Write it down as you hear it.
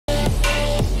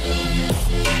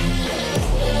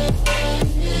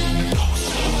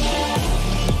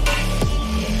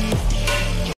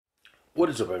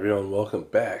What is up, everyone? Welcome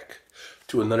back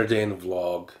to another day in the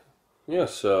vlog. Yeah,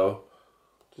 so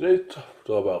today it's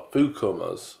all about food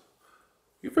comas.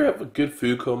 You ever have a good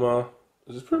food coma?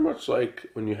 It's pretty much like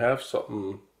when you have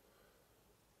something.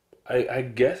 I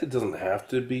guess it doesn't have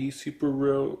to be super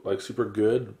real, like super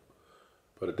good,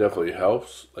 but it definitely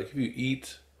helps. Like if you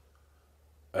eat,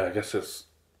 I guess it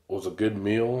was a good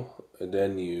meal, and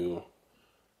then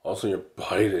also your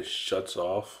body just shuts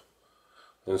off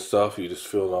and stuff. You just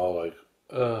feel all like,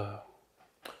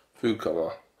 food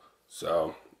coma.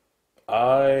 So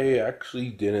I actually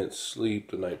didn't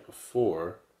sleep the night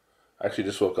before. I actually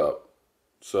just woke up.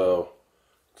 So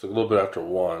it's a little bit after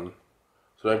 1.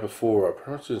 So the night before, I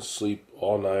pretty much didn't sleep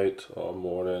all night, all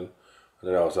morning, and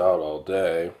then I was out all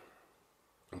day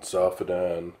and stuff. And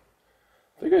then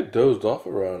I think I dozed off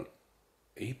around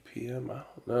 8 p.m. I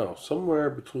don't know, somewhere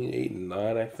between 8 and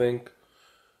 9, I think.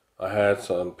 I had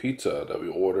some pizza that we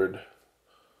ordered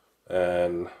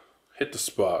and hit the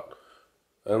spot.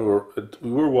 And we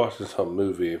were watching some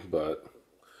movie, but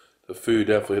the food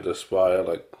definitely hit the spot. I had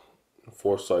like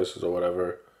 4 slices or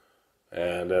whatever,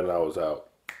 and then I was out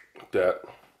like that.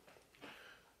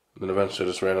 And then eventually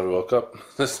I just randomly woke up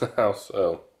this house.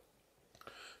 So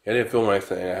yeah, I didn't film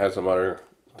anything. I had some other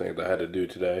things I had to do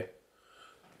today.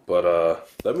 But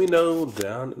let me know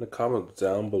down in the comments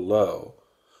down below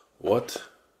what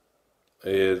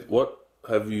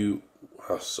have you,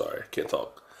 oh sorry, I can't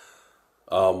talk.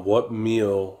 What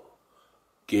meal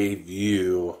gave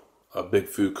you a big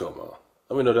food coma?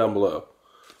 Let me know down below.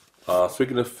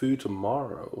 Speaking of food,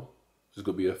 tomorrow is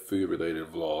going to be a food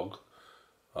related vlog.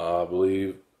 I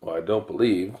don't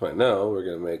believe, I know, we're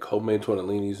going to make homemade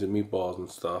tortellinis and meatballs and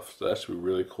stuff. So that should be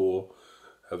really cool.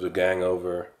 Have the gang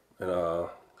over and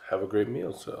have a great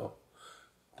meal. So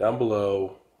down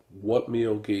below, what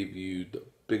meal gave you the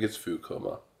biggest food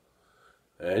coma?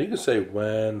 And you can say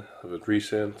when, if it's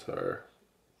recent or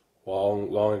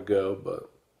long ago, but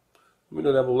let me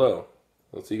know down below.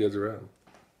 I'll see you guys around.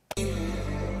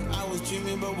 I was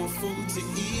dreaming about what food to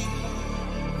eat.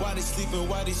 Why they sleeping,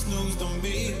 why they snoozed on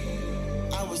me.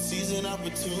 I was seizing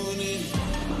opportunity.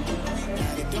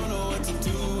 I don't know what to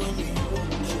do with me.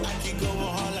 I keep going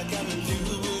hard like I've been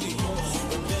doing.